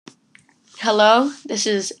Hello, this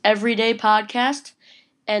is Everyday Podcast,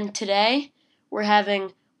 and today we're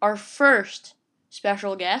having our first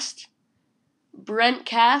special guest, Brent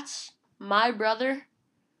Katz, my brother,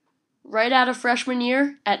 right out of freshman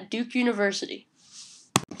year at Duke University.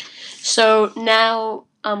 So now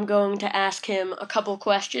I'm going to ask him a couple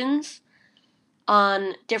questions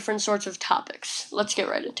on different sorts of topics. Let's get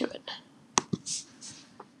right into it.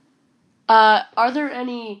 Are there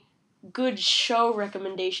any good show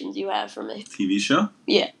recommendations you have for me? TV show?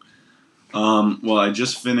 Yeah. Well, I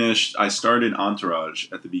started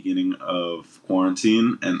Entourage at the beginning of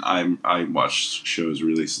quarantine, and I watched shows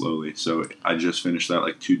really slowly. So I just finished that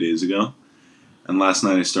like 2 days ago. And last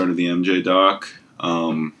night I started the MJ doc,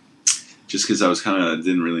 just because I was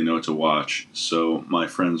didn't really know what to watch. So my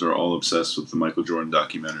friends are all obsessed with the Michael Jordan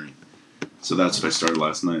documentary. So that's what I started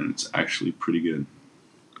last night, and it's actually pretty good.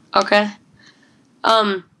 Okay.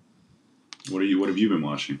 What have you been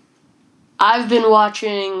watching? I've been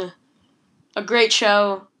watching a great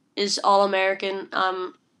show is All American.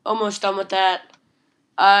 I'm almost done with that.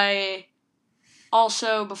 I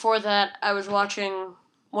also, before that, I was watching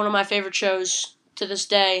one of my favorite shows to this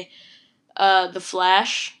day, The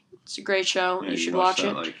Flash. It's a great show. Yeah, you should watch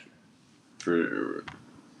that, it.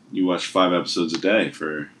 You watch 5 episodes a day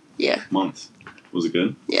for a month. Was it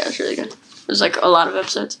good? Yeah, it's really good. There's like a lot of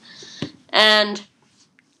episodes. And,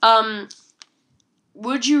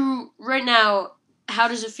 would you, right now, how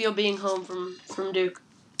does it feel being home from Duke?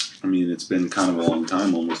 I mean, it's been kind of a long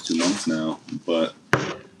time, almost 2 months now, but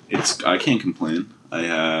I can't complain. I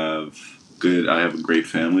have a great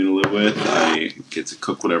family to live with. I get to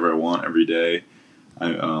cook whatever I want every day.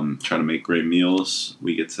 I try to make great meals.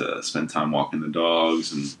 We get to spend time walking the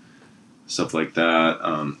dogs and stuff like that.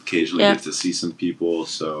 Occasionally get to see some people.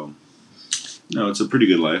 So, no, it's a pretty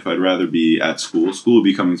good life. I'd rather be at school. School will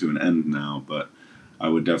be coming to an end now, but I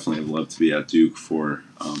would definitely love to be at Duke for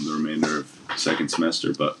the remainder of second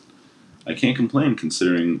semester. But I can't complain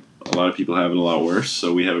considering a lot of people have it a lot worse.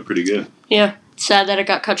 So we have it pretty good. Yeah, it's sad that it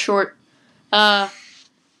got cut short. Here's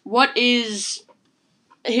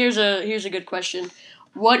a good question.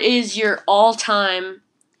 What is your all-time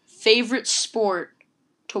favorite sport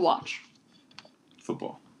to watch?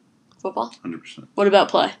 Football. Football? 100%. What about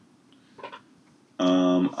play?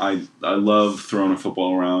 I love throwing a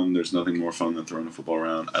football around. There's nothing more fun than throwing a football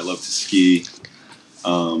around. I love to ski.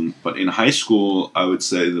 But in high school, I would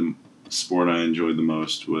say the sport I enjoyed the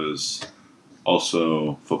most was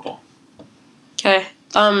also football. Okay.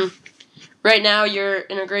 Right now you're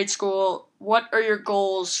in a great school. What are your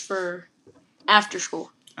goals for after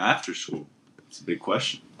school? After school? It's a big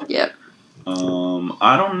question. Yep.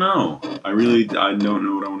 I don't know. I don't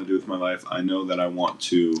know what I want to do with my life. I know that I want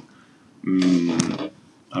to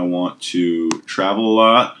travel a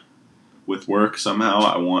lot with work somehow.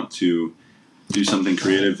 I want to do something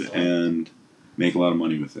creative and make a lot of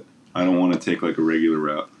money with it. I don't want to take like a regular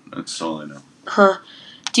route. That's all I know. Huh.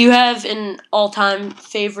 Do you have an all-time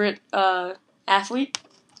favorite athlete?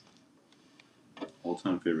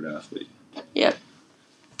 All-time favorite athlete? Yep.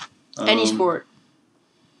 Any sport.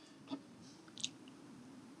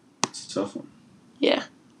 It's a tough one. Yeah.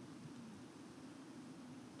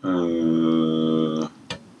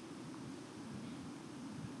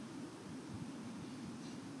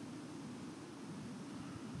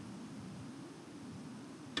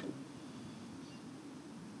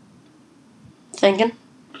 Thinking?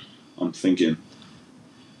 I'm thinking.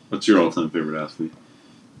 What's your all-time favorite athlete?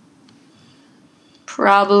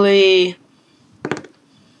 Probably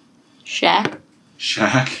Shaq.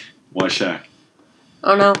 Shaq? Why Shaq? I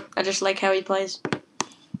don't know. I just like how he plays.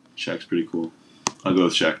 Shaq's pretty cool. I'll go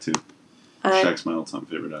with Shaq too. Right. Shaq's my all-time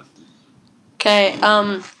favorite athlete. Okay.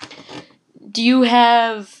 Do you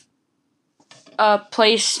have a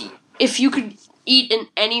place? If you could eat in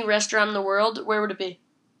any restaurant in the world, where would it be?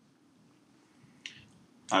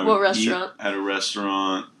 What restaurant? At a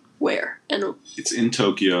restaurant. Where? And it's in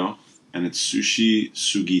Tokyo, and it's Sushi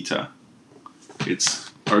Sugita. It's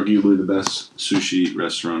arguably the best sushi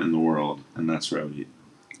restaurant in the world, and that's where I would eat.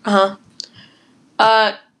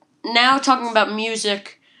 Now talking about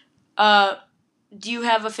music, do you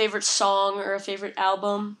have a favorite song or a favorite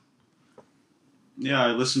album? Yeah,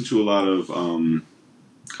 I listen to a lot of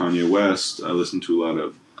Kanye West. I listen to a lot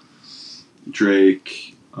of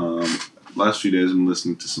Drake. Last few days I'm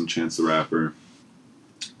listening to some Chance the Rapper.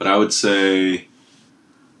 But I would say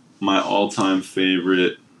my all-time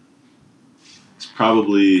favorite is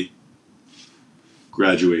probably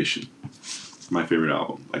Graduation. My favorite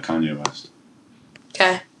album by Kanye West.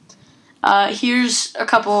 Okay. Here's a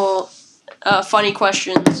couple funny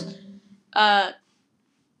questions.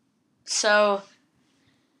 So,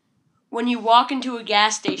 when you walk into a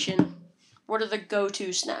gas station, what are the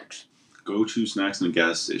go-to snacks? Go-to snacks in a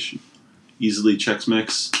gas station. Easily Chex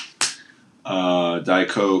Mix, Diet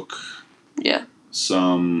Coke. Yeah.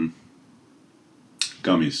 Some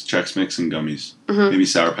gummies. Chex Mix and gummies. Mm-hmm. Maybe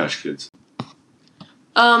Sour Patch Kids.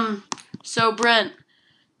 So Brent,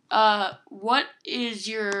 what is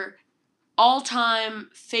your all-time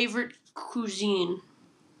favorite cuisine?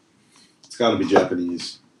 It's got to be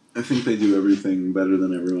Japanese. I think they do everything better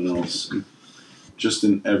than everyone else. Just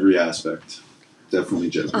in every aspect. Definitely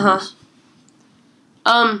Japanese.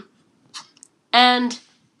 And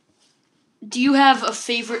do you have a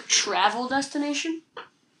favorite travel destination?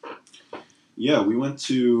 Yeah, we went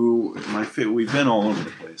to we've been all over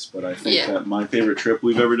the place, but I think that my favorite trip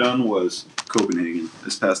we've ever done was Copenhagen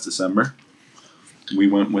this past December. We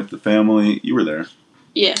went with the family. You were there.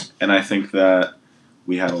 Yeah. And I think that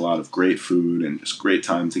we had a lot of great food and just great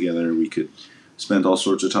time together. We could spend all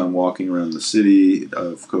sorts of time walking around the city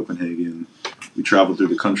of Copenhagen. We traveled through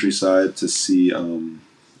the countryside to see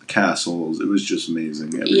castles. It was just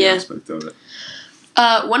amazing, every aspect of it.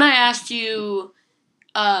 When I asked you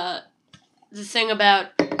the thing about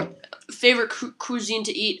favorite cuisine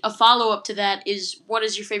to eat, a follow-up to that is, what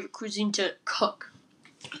is your favorite cuisine to cook?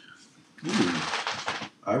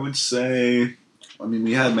 I would say,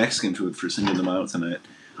 we had Mexican food for Cinco de Mayo tonight.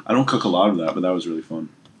 I don't cook a lot of that, but that was really fun.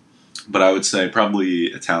 But I would say probably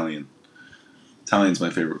Italian. Italian's my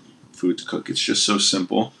favorite food to cook. It's just so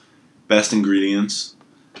simple. Best ingredients.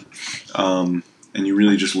 And you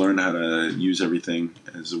really just learn how to use everything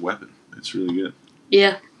as a weapon. It's really good.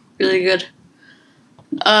 Yeah, really good.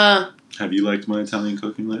 Have you liked my Italian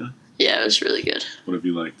cooking lately? Yeah, it was really good. What have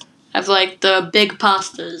you liked? I've liked the big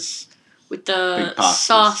pastas with the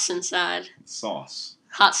sauce inside. Sauce.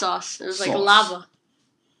 Hot sauce. It was like lava.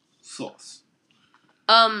 Sauce.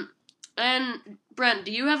 And Brent,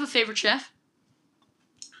 do you have a favorite chef?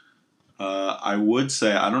 I would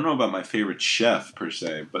say, I don't know about my favorite chef per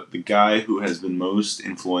se, but the guy who has been most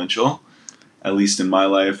influential, at least in my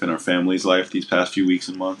life and our family's life these past few weeks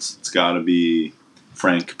and months, it's got to be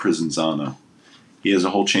Frank Provenzano. He has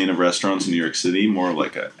a whole chain of restaurants in New York City, more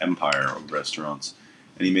like an empire of restaurants.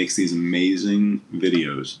 And he makes these amazing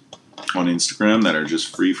videos on Instagram that are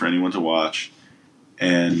just free for anyone to watch.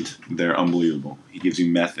 And they're unbelievable. He gives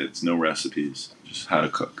you methods, no recipes, just how to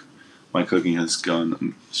cook. My cooking has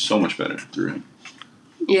gone so much better through him.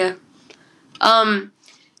 Yeah.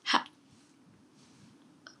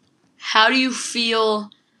 How do you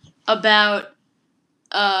feel about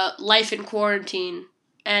life in quarantine?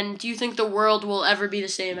 And do you think the world will ever be the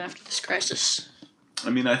same after this crisis?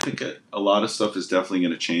 I think a lot of stuff is definitely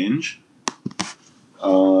going to change. I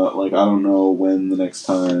don't know when the next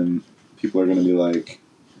time people are going to be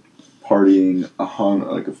partying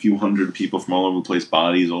a few hundred people from all over the place,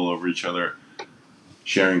 bodies all over each other,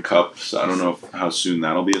 sharing cups. I don't know how soon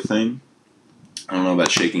that'll be a thing. I don't know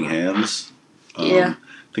about shaking hands. I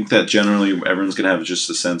think that generally everyone's going to have just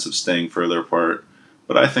a sense of staying further apart.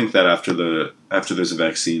 But I think that after there's a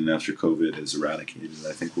vaccine, after COVID is eradicated,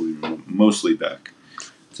 I think we'll be mostly back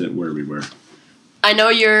to where we were. I know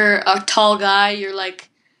you're a tall guy. You're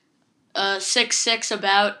 6'6"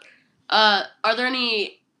 about.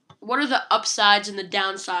 What are the upsides and the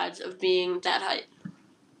downsides of being that height?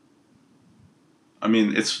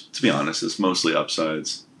 To be honest, it's mostly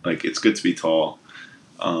upsides. It's good to be tall.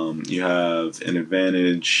 You have an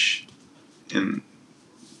advantage in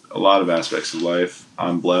a lot of aspects of life.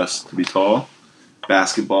 I'm blessed to be tall.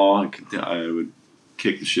 Basketball, I would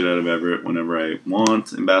kick the shit out of Everett whenever I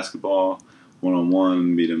want in basketball.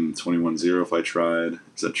 1-on-1, beat him 21-0 if I tried.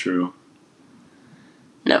 Is that true?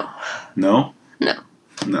 No. No? No.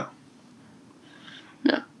 No.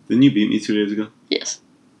 No. Didn't you beat me 2 days ago? Yes.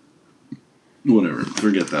 Whatever.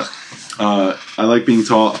 Forget that. I like being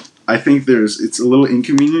tall. I think it's a little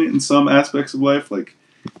inconvenient in some aspects of life, the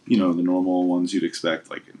normal ones you'd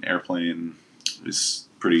expect, like an airplane is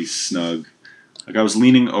pretty snug. I was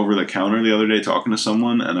leaning over the counter the other day talking to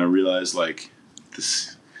someone, and I realized,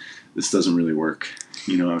 this doesn't really work.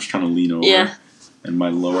 I was trying to lean over, and my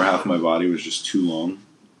lower half of my body was just too long.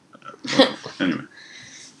 Anyway.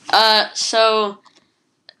 So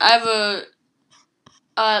I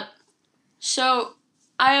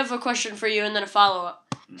have a question for you and then a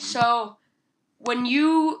follow-up. Mm-hmm. So when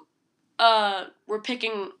you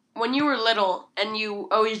when you were little and you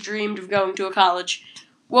always dreamed of going to a college,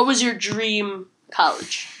 what was your dream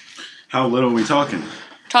college? How little are we talking?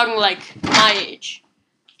 Talking my age.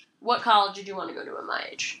 What college did you want to go to at my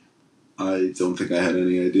age? I don't think I had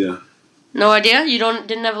any idea. No idea? You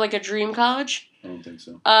didn't have a dream college? I don't think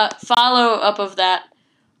so. Follow up of that.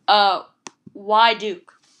 Why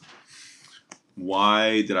Duke?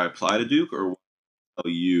 Why did I apply to Duke, or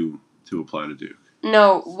tell you to apply to Duke?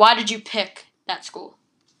 No, why did you pick that school?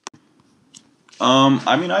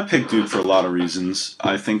 I picked Duke for a lot of reasons.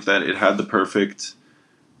 I think that it had the perfect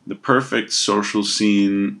social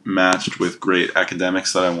scene matched with great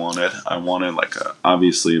academics that I wanted. I wanted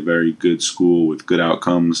obviously a very good school with good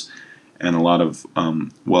outcomes and a lot of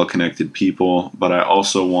well-connected people, but I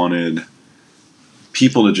also wanted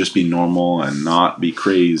people to just be normal and not be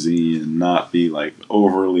crazy and not be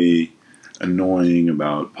overly annoying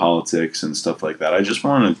about politics and stuff like that. I just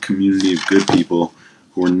wanted a community of good people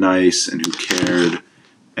who were nice and who cared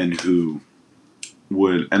and who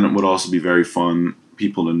would also be very fun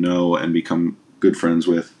people to know and become good friends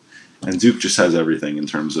with. And Duke just has everything in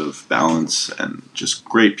terms of balance and just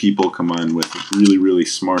great people combined with really, really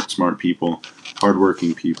smart people,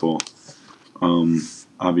 hardworking people.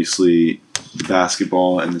 Obviously, the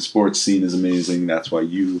basketball and the sports scene is amazing. That's why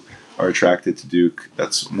you are attracted to Duke.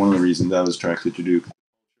 That's one of the reasons I was attracted to Duke.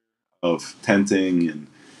 Of tenting and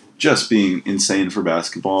just being insane for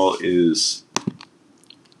basketball is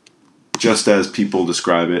just as people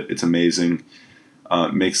describe it. It's amazing.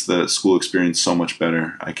 Makes the school experience so much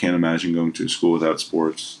better. I can't imagine going to a school without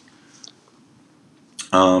sports.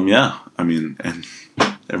 And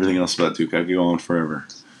everything else about Duke, I could go on forever.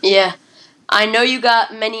 Yeah. I know you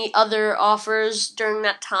got many other offers during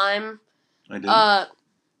that time. I did.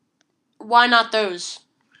 Why not those?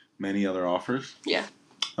 Many other offers? Yeah.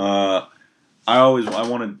 I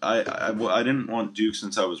didn't want Duke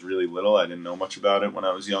since I was really little. I didn't know much about it when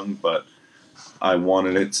I was young, but I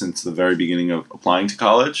wanted it since the very beginning of applying to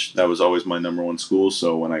college. That was always my number one school,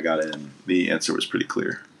 so when I got in, the answer was pretty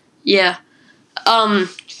clear. Yeah.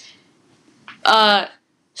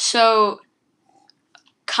 So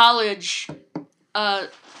college,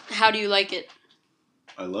 how do you like it?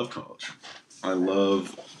 I love college. I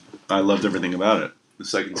loved everything about it. The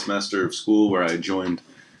second semester of school where I joined,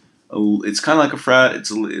 it's kind of like a frat.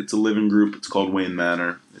 It's a living group. It's called Wayne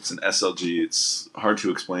Manor. It's an SLG. It's hard to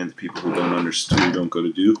explain to people who don't go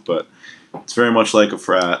to Duke, but it's very much like a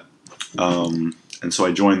frat. And so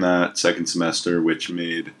I joined that second semester, which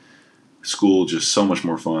made school just so much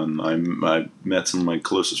more fun. I met some of my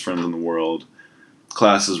closest friends in the world.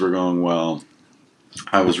 Classes were going well.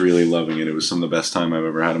 I was really loving it. It was some of the best time I've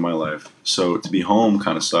ever had in my life. So to be home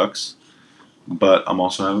kind of sucks, but I'm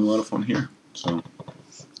also having a lot of fun here. So,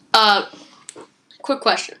 quick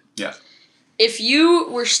question. Yeah. If you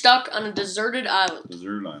were stuck on a deserted island,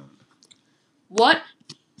 what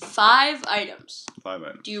 5 items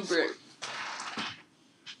do you bring?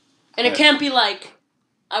 And it can't be like,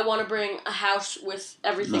 I want to bring a house with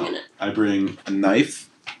everything in it. I bring a knife.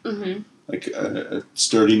 Mm-hmm. Like a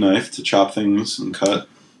sturdy knife to chop things and cut.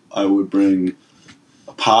 I would bring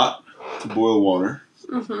a pot to boil water.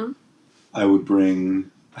 Mm-hmm. I would bring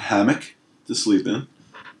a hammock to sleep in.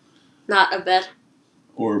 Not a bed.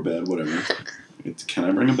 Or a bed, whatever. Can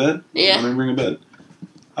I bring a bed? Yeah. Can I bring a bed?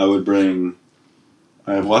 I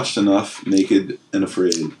have watched enough Naked and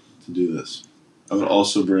Afraid to do this. I would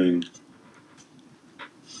also bring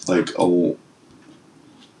A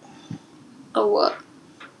what?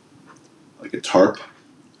 Like a tarp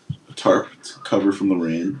to cover from the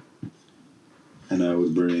rain. And I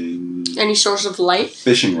would bring... Any source of light?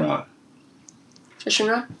 Fishing rod. Fishing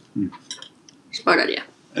rod? Smart idea.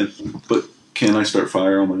 But can I start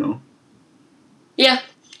fire on my own? Yeah,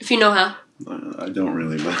 if you know how. I don't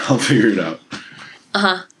really, but I'll figure it out.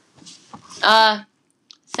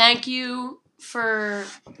 Thank you for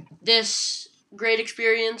this great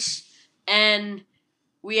experience, and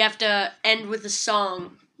we have to end with a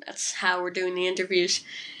song. That's how we're doing the interviews.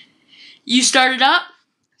 You start it up,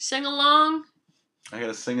 sing along. I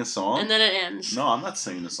gotta sing a song? And then it ends. No, I'm not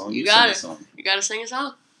singing a song. You got it. Sing a song. You gotta sing a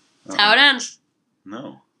song. That's how it ends.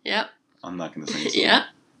 No. Yep. I'm not gonna sing a song. Yeah.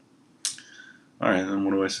 Alright, then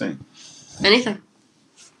what do I sing? Anything.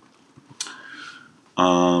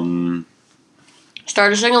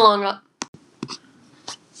 Start a sing-along up.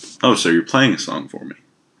 Oh, so you're playing a song for me?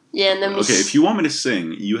 Yeah, and then Okay, if you want me to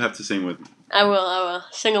sing, you have to sing with me. I will.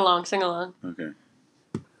 Sing along. Okay.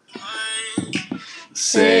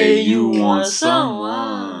 Say you want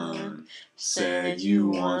someone. Say you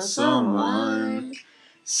want someone.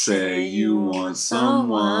 Say you want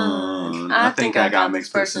someone. I think I got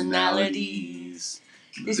mixed personalities.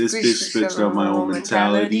 This bitch switched up my whole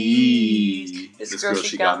mentality. This girl,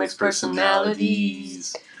 she got mixed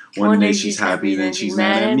personalities. One day she's happy, then she's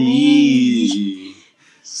mad at me.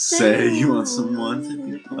 Say you want someone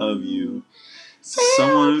to love you.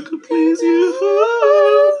 Someone who could please you.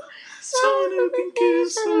 Someone who can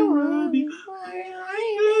kiss and rub you.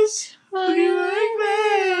 Like this, like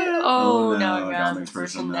that. Oh, no. monogamic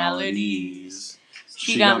personalities.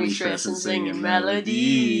 She got me stressing, singing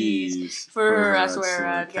melodies. For her, I swear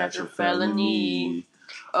I'd catch a felony.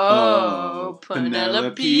 Oh,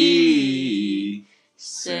 Penelope.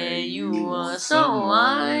 Say you want some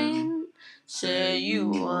wine. Say you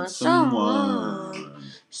want someone.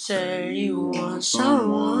 Say you want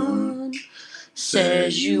someone.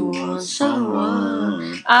 Says you want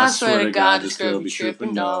someone. I swear to God, this girl be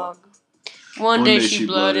trippin', dog. One day she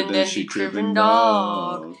blood and then she trippin',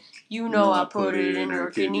 dog. You know I put it in her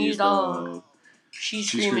kidneys, dog. She's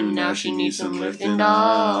screaming now she needs some lifting,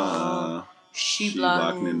 dog. She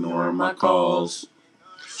blocking and ignoring my calls.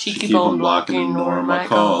 She keep on blocking and ignoring my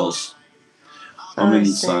calls. I'm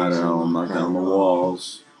inside her, I'll knock down the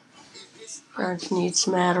walls. I just need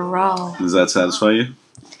some Adderall. Does that satisfy you?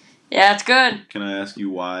 Yeah, it's good. Can I ask you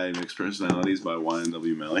why Mixed Personalities by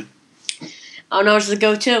YNW Melly? Oh no, it's the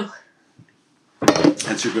go-to.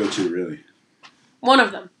 That's your go-to, really? One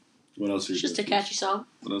of them. What else are your It's just a go-tos? catchy song.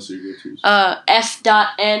 What else are your go-tos?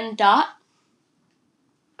 F.N.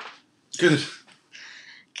 Good.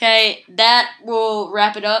 Okay, that will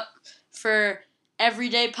wrap it up for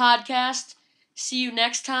Everyday Podcast. See you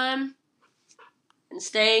next time, and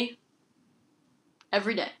stay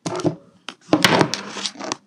every day.